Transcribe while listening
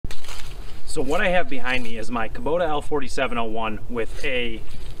So what I have behind me is my Kubota L4701 with a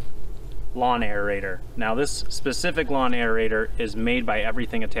lawn aerator. Now this specific lawn aerator is made by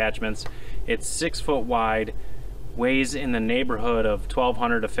Everything Attachments. It's 6 foot wide, weighs in the neighborhood of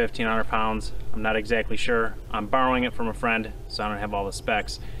 1,200 to 1,500 pounds. I'm not exactly sure. I'm borrowing it from a friend, so I don't have all the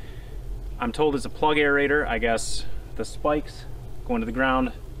specs. I'm told it's a plug aerator. I guess the spikes go into the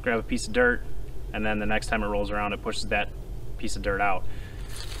ground, grab a piece of dirt, and then the next time it rolls around it pushes that piece of dirt out.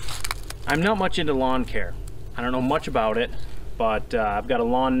 I'm not much into lawn care. I don't know much about it, but I've got a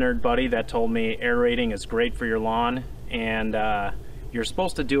lawn nerd buddy that told me aerating is great for your lawn, and you're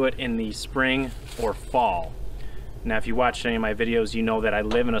supposed to do it in the spring or fall. Now if you watched any of my videos, you know that I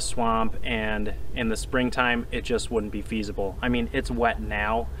live in a swamp, and in the springtime it just wouldn't be feasible. I mean, it's wet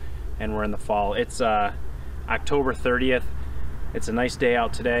now and we're in the fall. It's October 30th. It's a nice day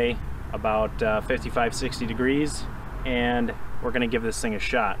out today, about 55-60 degrees, and we're gonna give this thing a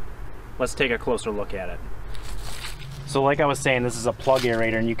shot. Let's take a closer look at it. So like I was saying, this is a plug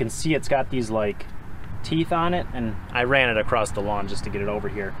aerator, and you can see it's got these like teeth on it, and I ran it across the lawn just to get it over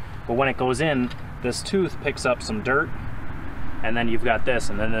here. But when it goes in, this tooth picks up some dirt, and then you've got this,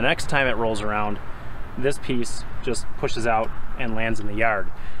 and then the next time it rolls around, this piece just pushes out and lands in the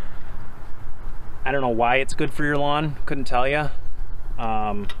yard. I don't know why it's good for your lawn, couldn't tell you.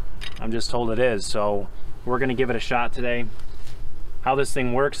 I'm just told it is, so we're gonna give it a shot today. How this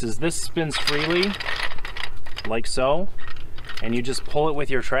thing works is this spins freely, like so, and you just pull it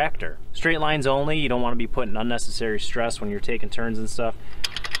with your tractor. Straight lines only. You don't want to be putting unnecessary stress when you're taking turns and stuff.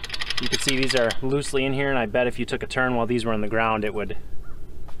 You can see these are loosely in here, and I bet if you took a turn while these were on the ground, it would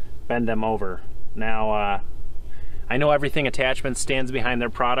bend them over. Now, I know Everything Attachments stands behind their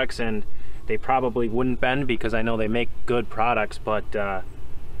products, and they probably wouldn't bend because I know they make good products, but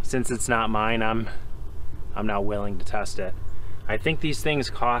since it's not mine, I'm not willing to test it. I think these things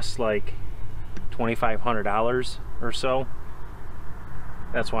cost like $2,500 or so.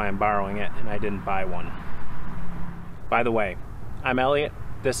 That's why I'm borrowing it, and I didn't buy one. By the way, I'm Elliot.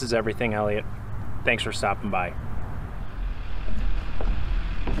 This is Everything Elliot. Thanks for stopping by.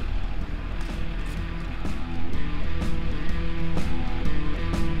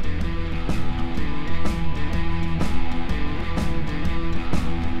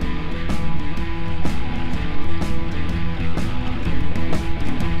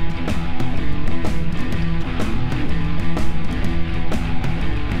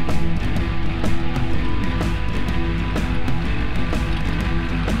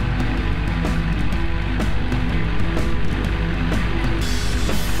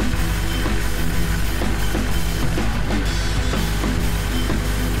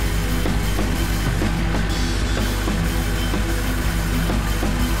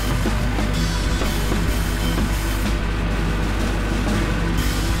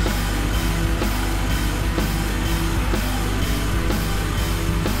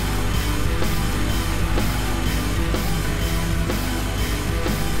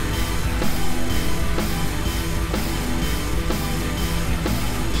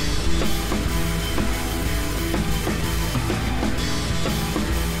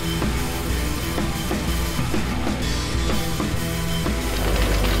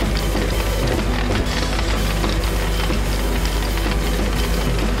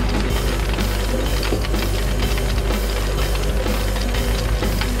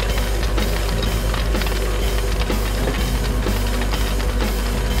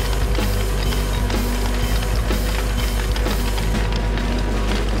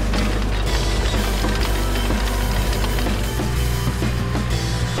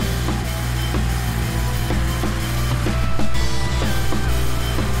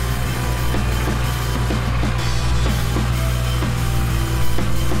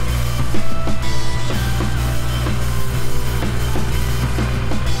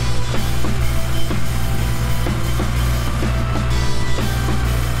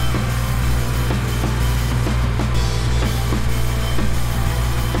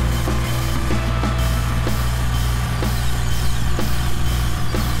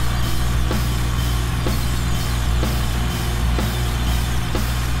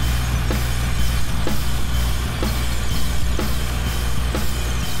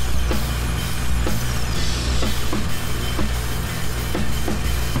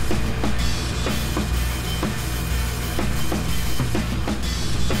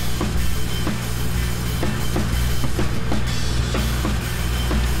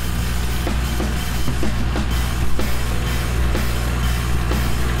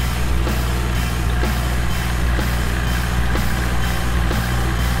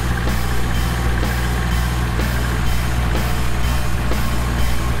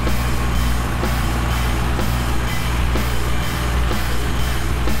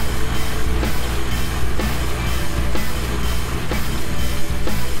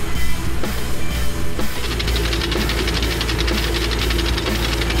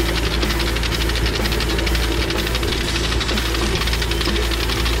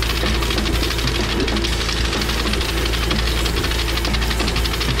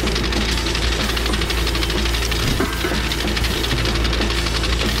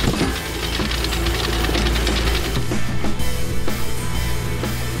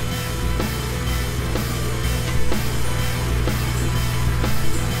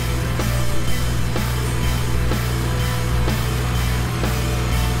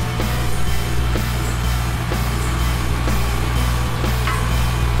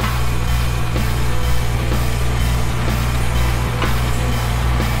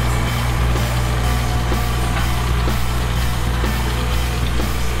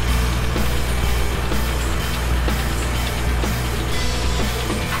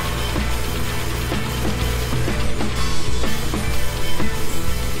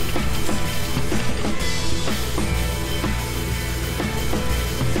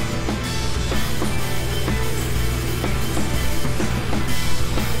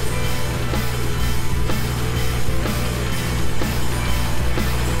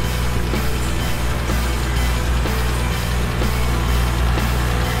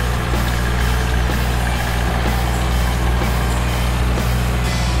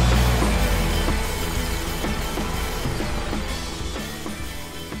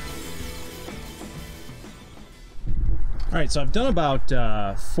 Alright, so I've done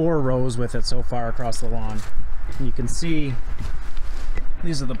about 4 rows with it so far across the lawn. And you can see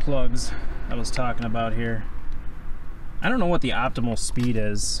these are the plugs I was talking about here. I don't know what the optimal speed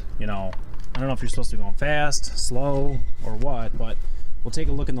is, you know. I don't know if you're supposed to be going fast, slow, or what, but we'll take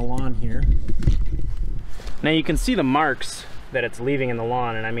a look in the lawn here. Now you can see the marks that it's leaving in the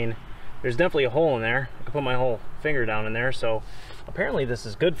lawn, and I mean, there's definitely a hole in there. I can put my whole finger down in there, so apparently this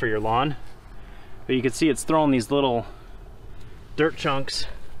is good for your lawn. But you can see it's throwing these little dirt chunks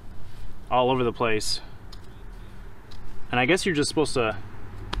all over the place. And I guess you're just supposed to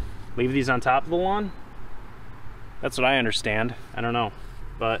leave these on top of the lawn? That's what I understand. I don't know.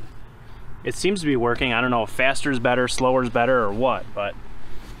 But it seems to be working. I don't know if faster is better, slower is better, or what, but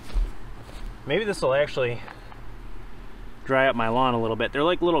maybe this will actually dry up my lawn a little bit. They're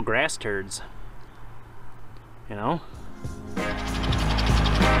like little grass turds, you know?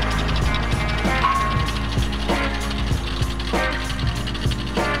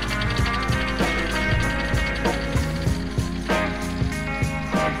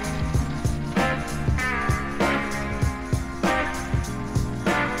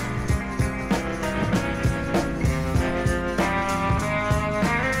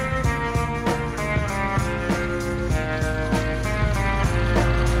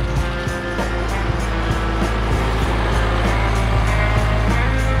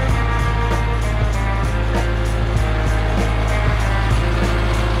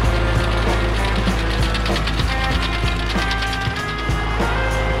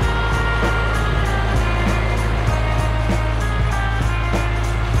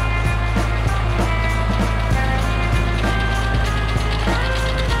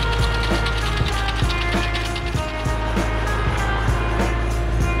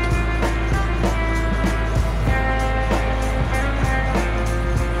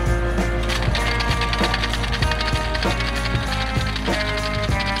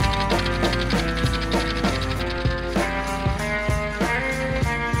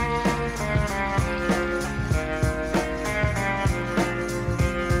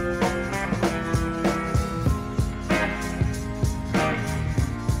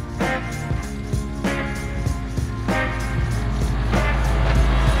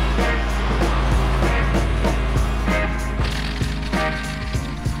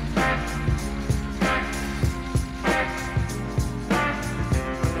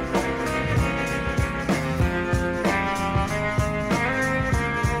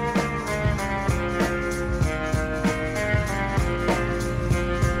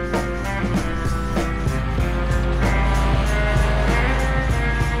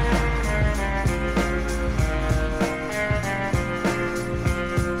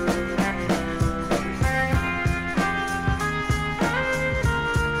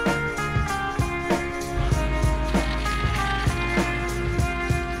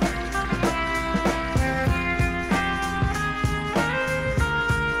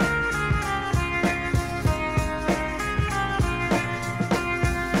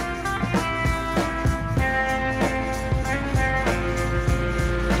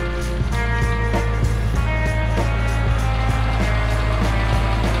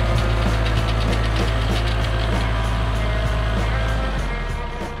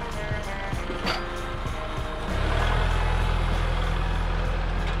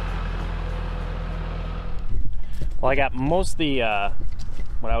 Well, I got most of the,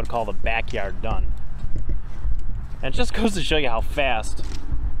 what I would call the backyard done. And it just goes to show you how fast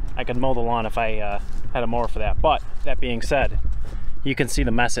I could mow the lawn if I had a mower for that. But, that being said, you can see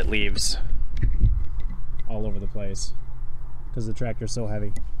the mess it leaves all over the place because the tractor's so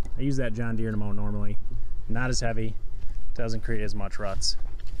heavy. I use that John Deere to mow normally. Not as heavy, doesn't create as much ruts.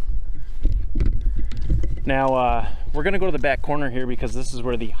 Now, we're gonna go to the back corner here because this is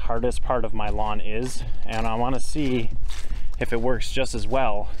where the hardest part of my lawn is, and I wanna see if it works just as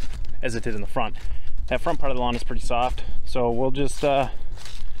well as it did in the front. That front part of the lawn is pretty soft, so we'll just, I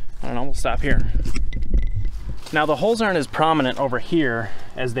don't know, we'll stop here. Now, the holes aren't as prominent over here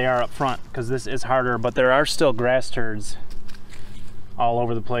as they are up front because this is harder, but there are still grass turds all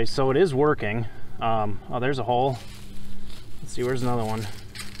over the place, so it is working. Oh, there's a hole. Let's see, where's another one?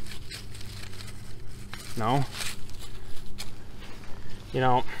 No? You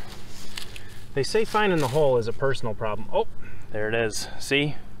know, they say finding the hole is a personal problem. Oh, there it is.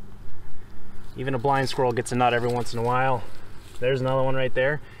 See? Even a blind squirrel gets a nut every once in a while. There's another one right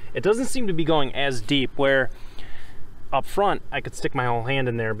there. It doesn't seem to be going as deep, where up front I could stick my whole hand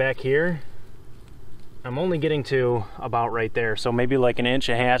in there. Back here, I'm only getting to about right there, so maybe like an inch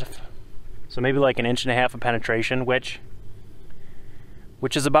and a half. So maybe like an inch and a half of penetration, which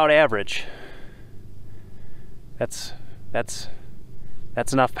is about average. That's that's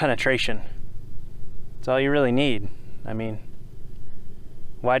enough penetration. That's all you really need. I mean,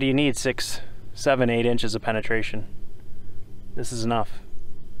 why do you need 6, 7, 8 inches of penetration? This is enough.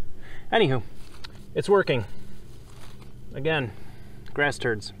 Anywho, it's working. Again, grass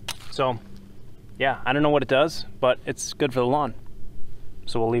turds. So, yeah, I don't know what it does, but it's good for the lawn.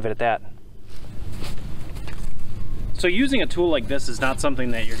 So we'll leave it at that. So using a tool like this is not something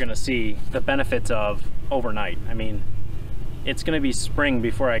that you're gonna see the benefits of overnight. I mean, it's gonna be spring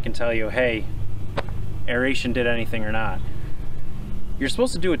before I can tell you, hey, aeration did anything or not. You're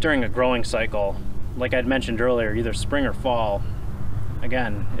supposed to do it during a growing cycle, like I'd mentioned earlier, either spring or fall.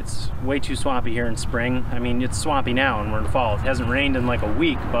 Again, it's way too swampy here in spring. I mean, it's swampy now and we're in fall. It hasn't rained in like a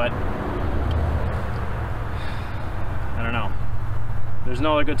week, but I don't know. There's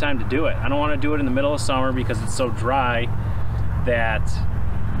no other good time to do it. I don't want to do it in the middle of summer because it's so dry that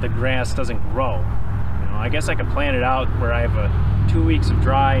the grass doesn't grow. You know, I guess I could plan it out where I have 2 weeks of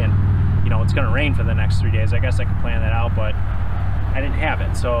dry and, you know, it's going to rain for the next 3 days. I guess I could plan that out, but I didn't have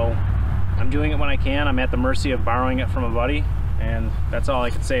it. So I'm doing it when I can. I'm at the mercy of borrowing it from a buddy, and that's all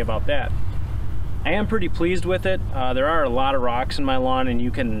I can say about that. I am pretty pleased with it. There are a lot of rocks in my lawn, and you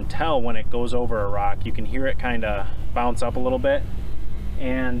can tell when it goes over a rock. You can hear it kind of bounce up a little bit.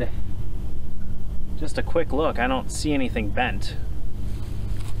 And just a quick look, I don't see anything bent.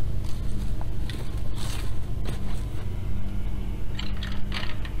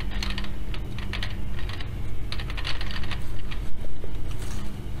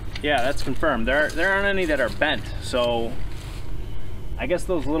 Yeah, that's confirmed. There aren't any that are bent, so I guess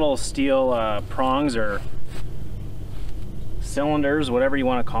those little steel prongs or cylinders, whatever you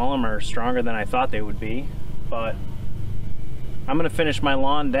want to call them, are stronger than I thought they would be. But I'm gonna finish my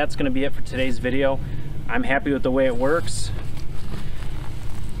lawn. That's gonna be it for today's video. I'm happy with the way it works.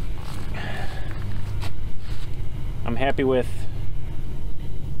 I'm happy with,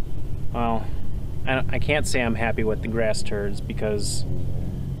 well, I can't say I'm happy with the grass turds because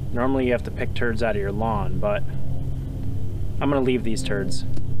normally you have to pick turds out of your lawn, but I'm gonna leave these turds.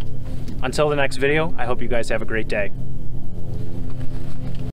 Until the next video, I hope you guys have a great day.